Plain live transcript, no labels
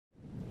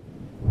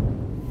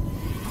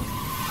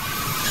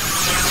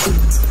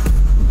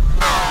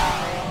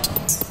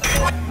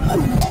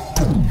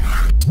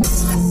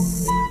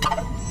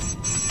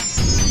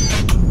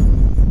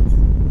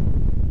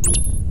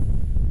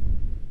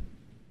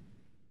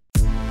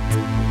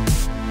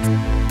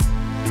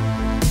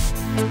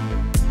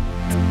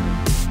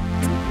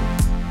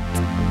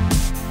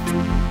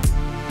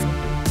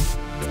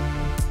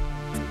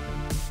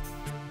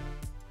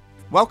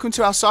Welcome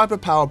to our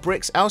Cyberpower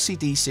Bricks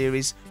LCD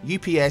Series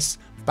UPS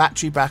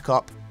Battery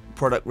Backup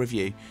product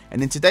review.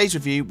 And in today's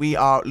review we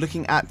are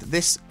looking at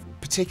this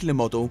particular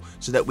model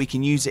so that we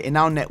can use it in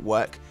our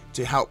network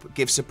to help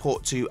give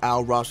support to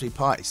our Raspberry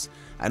Pis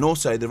and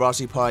also the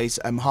Raspberry Pis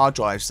hard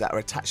drives that are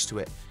attached to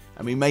it.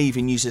 And we may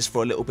even use this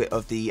for a little bit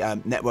of the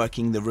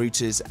networking, the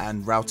routers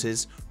and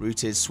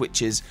routers,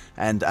 switches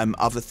and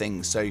other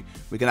things. So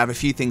we're going to have a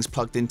few things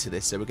plugged into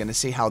this, so we're going to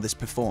see how this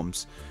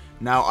performs.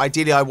 Now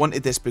ideally I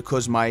wanted this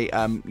because my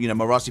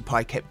my Raspberry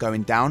Pi kept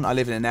going down. I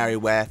live in an area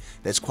where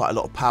there's quite a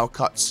lot of power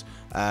cuts.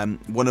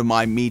 One of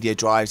my media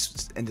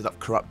drives ended up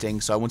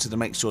corrupting, so I wanted to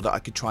make sure that I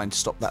could try and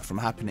stop that from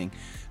happening.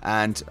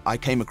 And I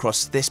came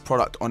across this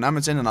product on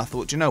Amazon and I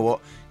thought, you know what,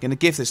 I'm going to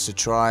give this a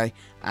try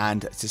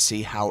and to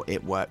see how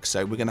it works.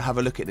 So we're going to have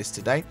a look at this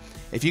today.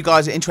 If you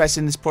guys are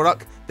interested in this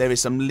product, there is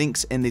some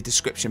links in the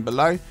description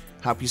below.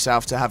 Help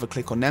yourself to have a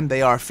click on them.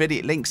 They are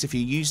affiliate links. If you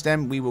use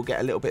them, we will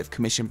get a little bit of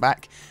commission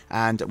back,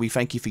 and we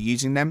thank you for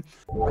using them.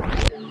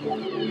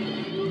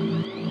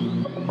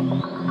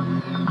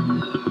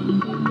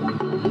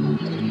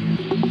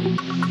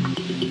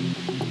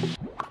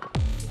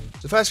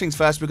 So first things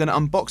first, we're going to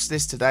unbox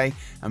this today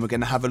and we're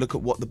going to have a look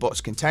at what the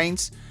box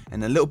contains,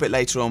 and a little bit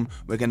later on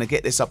we're going to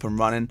get this up and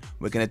running.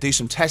 We're going to do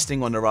some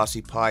testing on the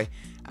Raspberry Pi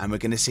and we're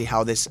going to see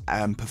how this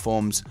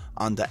performs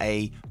under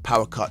a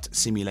power cut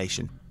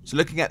simulation. So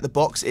looking at the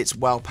box, it's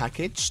well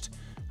packaged,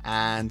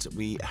 and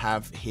we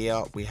have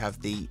here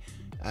the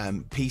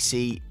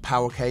PC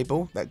power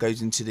cable that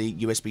goes into the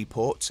USB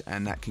port,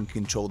 and that can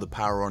control the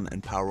power on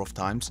and power off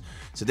times.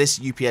 So this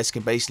UPS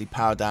can basically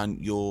power down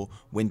your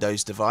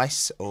Windows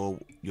device or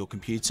your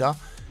computer.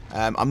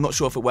 I'm not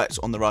sure if it works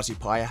on the Raspberry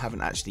Pi. I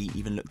haven't actually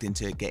even looked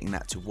into getting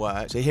that to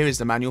work. So here is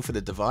the manual for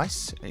the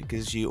device. It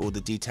gives you all the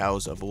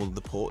details of all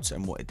the ports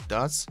and what it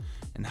does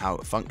and how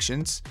it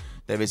functions.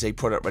 There is a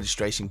product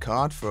registration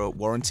card for a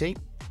warranty.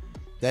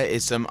 There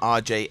is some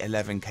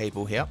RJ11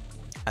 cable here,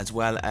 as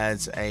well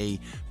as a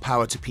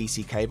power to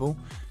PC cable.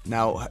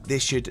 Now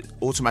this should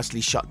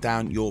automatically shut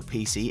down your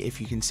PC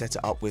if you can set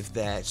it up with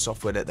their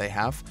software that they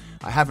have.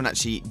 I haven't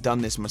actually done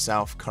this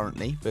myself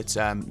currently, but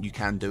you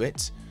can do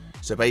it.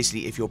 So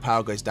basically if your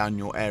power goes down in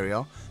your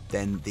area,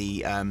 then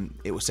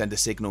it will send a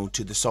signal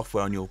to the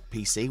software on your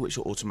PC, which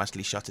will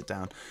automatically shut it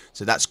down.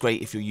 So that's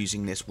great if you're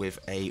using this with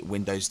a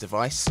Windows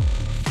device.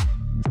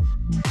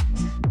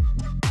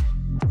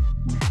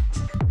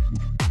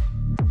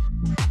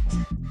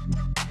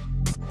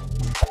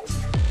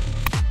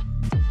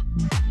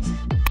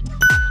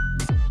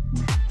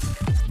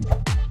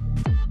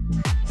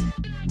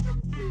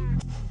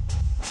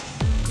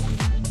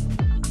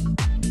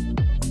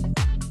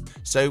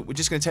 So we're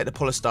just going to take the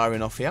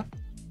polystyrene off here,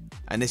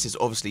 and this is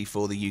obviously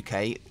for the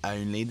UK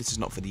only, this is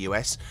not for the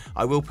US.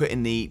 I will put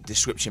in the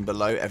description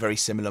below a very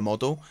similar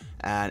model,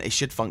 and it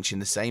should function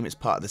the same. It's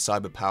part of the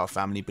Cyberpower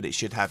family, but it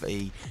should have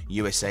a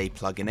USA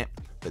plug in it.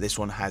 But this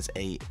one has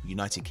a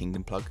United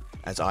Kingdom plug,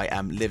 as I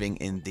am living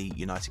in the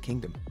United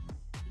Kingdom.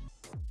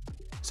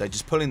 So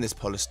just pulling this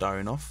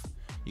polystyrene off,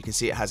 you can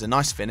see it has a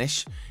nice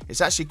finish. It's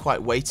actually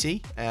quite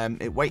weighty.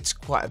 It weighs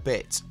quite a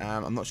bit.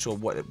 I'm not sure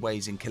what it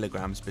weighs in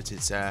kilograms, but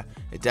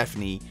it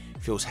definitely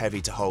feels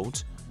heavy to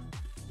hold.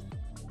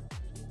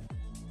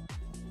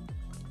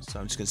 So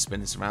I'm just going to spin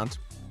this around.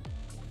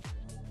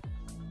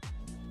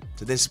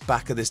 So this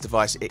back of this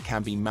device, it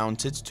can be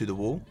mounted to the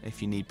wall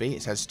if you need be.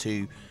 It has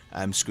two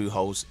screw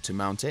holes to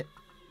mount it.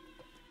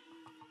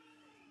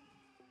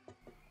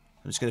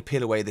 I'm just going to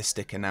peel away this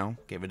sticker now,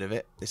 get rid of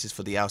it. This is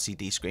for the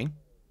LCD screen.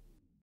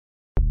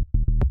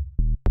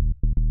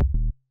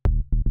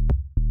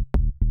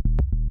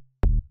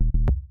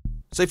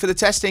 So for the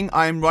testing,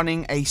 I am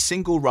running a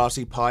single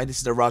Raspberry Pi. This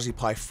is a Raspberry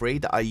Pi 3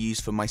 that I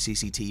use for my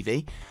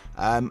CCTV.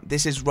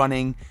 This is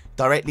running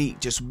directly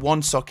just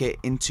one socket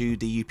into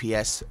the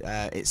UPS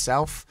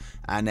itself,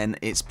 and then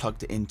it's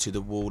plugged into the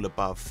wall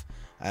above.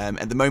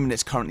 At the moment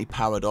it's currently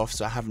powered off,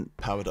 so I haven't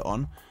powered it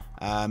on.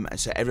 And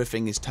so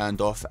everything is turned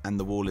off and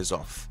the wall is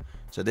off.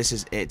 So this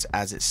is it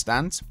as it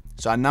stands.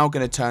 So I'm now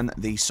going to turn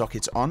the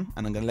socket on,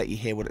 and I'm going to let you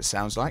hear what it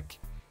sounds like.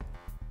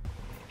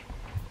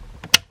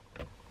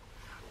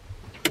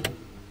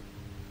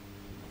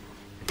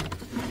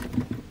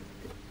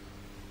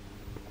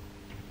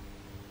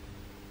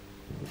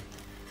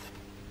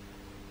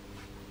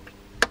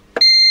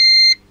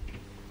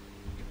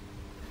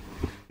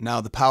 Now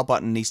the power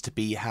button needs to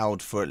be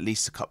held for at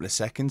least a couple of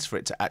seconds for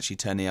it to actually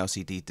turn the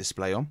LCD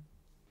display on.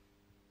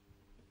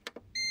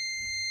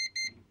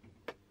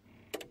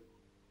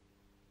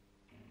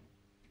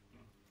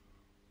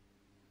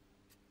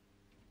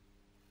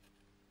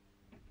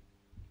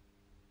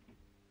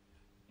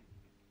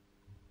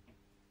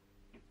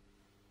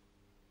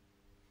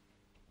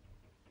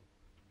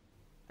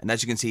 And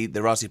as you can see,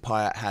 the Raspberry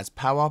Pi has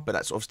power, but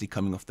that's obviously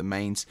coming off the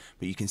mains.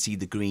 But you can see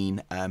the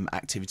green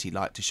activity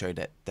light to show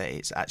that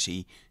it's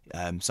actually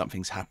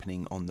something's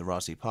happening on the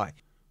Raspberry Pi.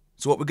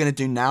 So what we're going to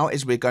do now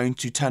is we're going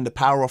to turn the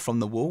power off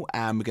from the wall,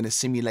 and we're going to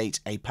simulate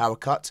a power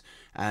cut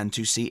and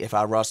to see if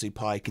our Raspberry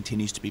Pi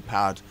continues to be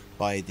powered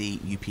by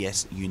the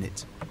UPS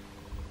unit.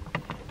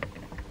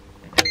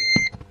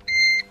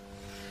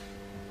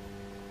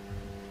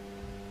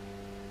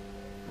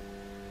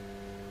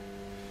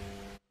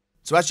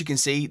 So as you can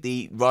see,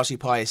 the Raspberry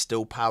Pi is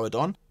still powered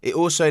on. It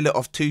also let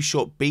off 2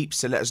 short beeps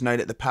to let us know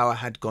that the power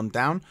had gone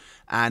down,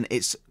 and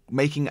it's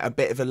making a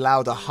bit of a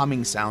louder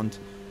humming sound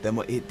than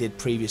what it did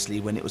previously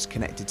when it was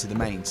connected to the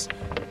mains.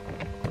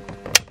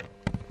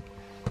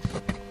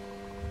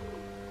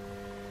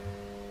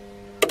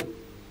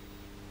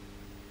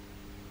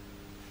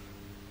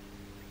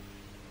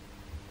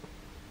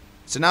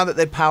 So now that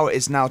the power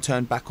is now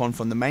turned back on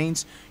from the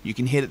mains, you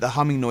can hear that the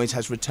humming noise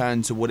has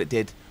returned to what it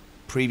did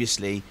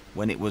previously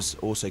when it was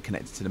also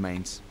connected to the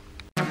mains.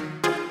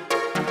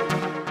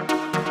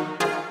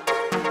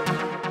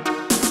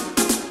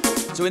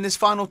 So in this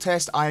final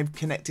test, I've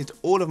connected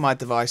all of my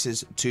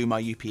devices to my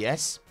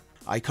UPS.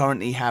 I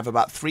currently have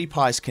about 3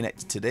 Pis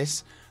connected to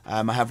this.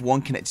 I have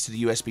 1 connected to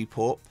the USB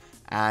port,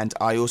 and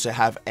I also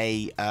have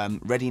a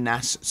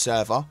ReadyNAS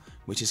server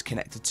which is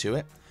connected to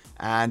it.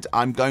 And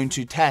I'm going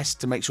to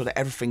test to make sure that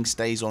everything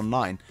stays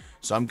online.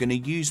 So I'm going to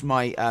use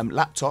my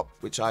laptop,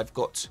 which I've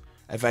got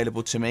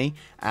available to me,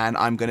 and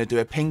I'm going to do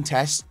a ping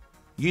test.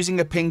 Using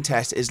a ping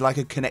test is like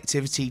a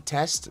connectivity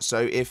test.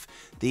 So if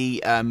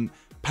the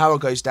power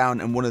goes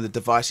down and one of the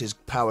devices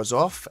powers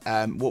off,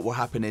 what will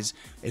happen is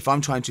if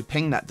I'm trying to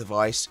ping that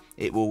device,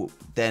 it will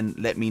then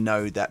let me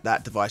know that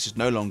that device is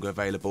no longer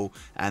available,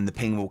 and the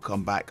ping will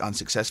come back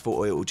unsuccessful,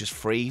 or it will just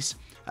freeze.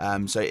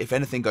 So if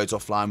anything goes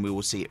offline, we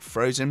will see it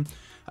frozen.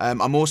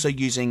 I'm also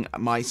using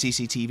my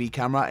CCTV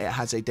camera. It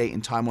has a date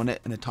and time on it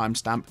and a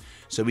timestamp,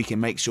 so we can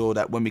make sure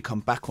that when we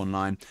come back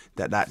online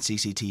that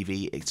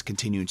CCTV is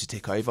continuing to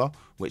tick over,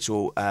 which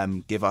will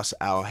give us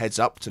our heads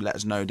up to let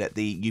us know that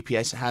the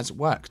UPS has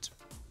worked.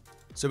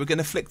 So we're going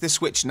to flick this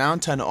switch now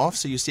and turn it off.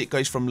 So you see it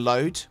goes from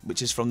load,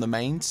 which is from the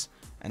mains,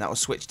 and that will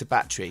switch to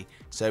battery.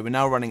 So we're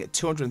now running at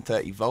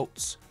 230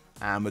 volts,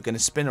 and we're going to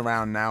spin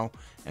around now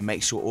and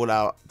make sure all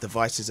our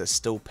devices are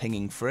still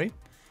pinging through.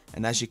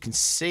 And as you can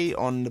see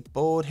on the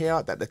board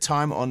here, that the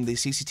time on the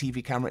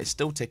CCTV camera is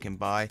still ticking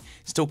by,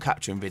 still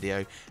capturing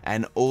video,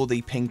 and all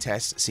the ping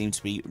tests seem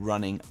to be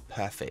running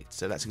perfect.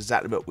 So that's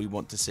exactly what we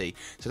want to see.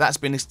 So that's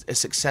been a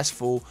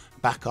successful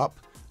backup.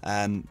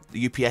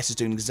 The UPS is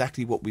doing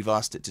exactly what we've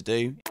asked it to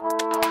do.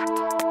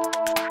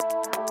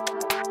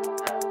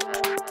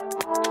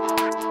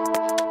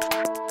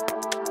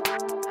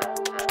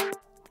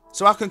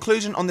 So our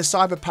conclusion on the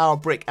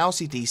Cyberpower Brick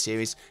LCD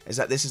series is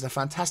that this is a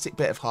fantastic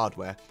bit of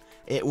hardware.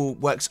 It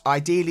works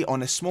ideally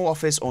on a small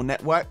office or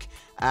network,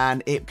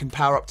 and it can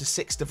power up to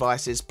 6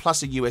 devices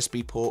plus a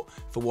USB port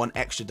for 1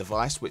 extra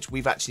device, which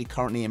we've actually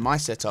currently in my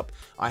setup.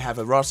 I have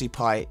a Raspberry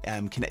Pi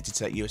connected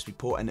to that USB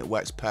port, and it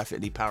works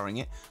perfectly powering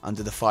it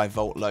under the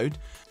 5-volt load.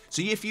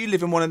 So if you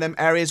live in one of them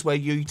areas where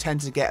you tend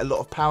to get a lot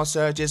of power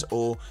surges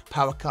or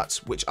power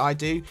cuts, which I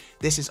do,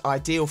 this is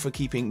ideal for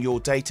keeping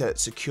your data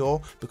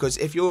secure, because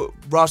if your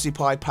Raspberry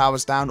Pi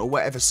powers down, or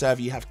whatever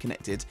server you have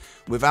connected,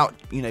 without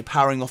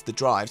powering off the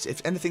drives,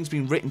 if anything's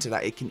been written to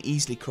that, it can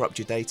easily corrupt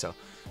your data.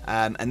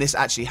 And this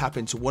actually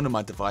happened to one of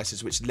my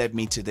devices, which led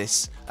me to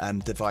this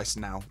device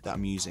now that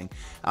I'm using.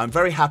 I'm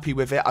very happy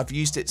with it. I've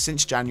used it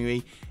since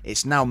January.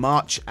 It's now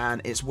March,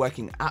 and it's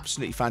working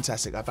absolutely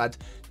fantastic. I've had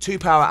 2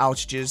 power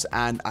outages,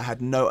 and I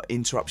had no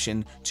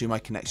interruption to my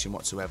connection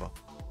whatsoever.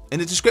 In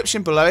the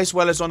description below, as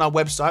well as on our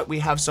website, we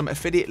have some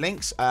affiliate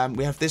links.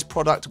 We have this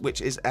product,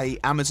 which is a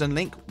Amazon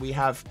link. We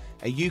have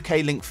a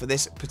UK link for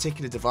this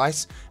particular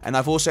device, and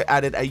I've also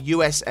added a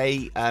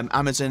USA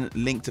Amazon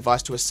link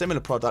device to a similar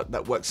product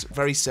that works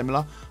very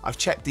similar. I've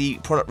checked the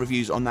product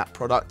reviews on that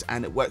product,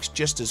 and it works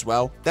just as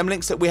well. Them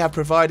links that we have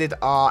provided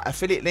are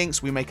affiliate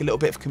links. We make a little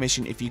bit of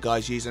commission if you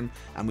guys use them,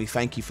 and we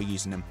thank you for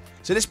using them.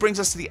 So this brings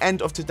us to the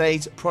end of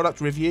today's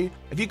product review.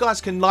 If you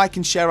guys can like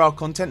and share our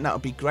content, that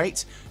would be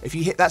great. If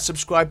you hit that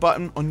subscribe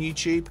button on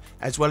YouTube,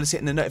 as well as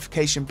hitting the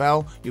notification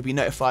bell, you'll be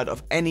notified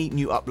of any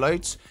new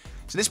uploads.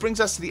 So this brings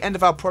us to the end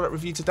of our product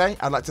review today.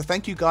 I'd like to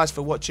thank you guys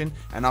for watching,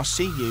 and I'll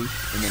see you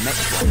in the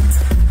next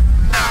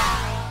one.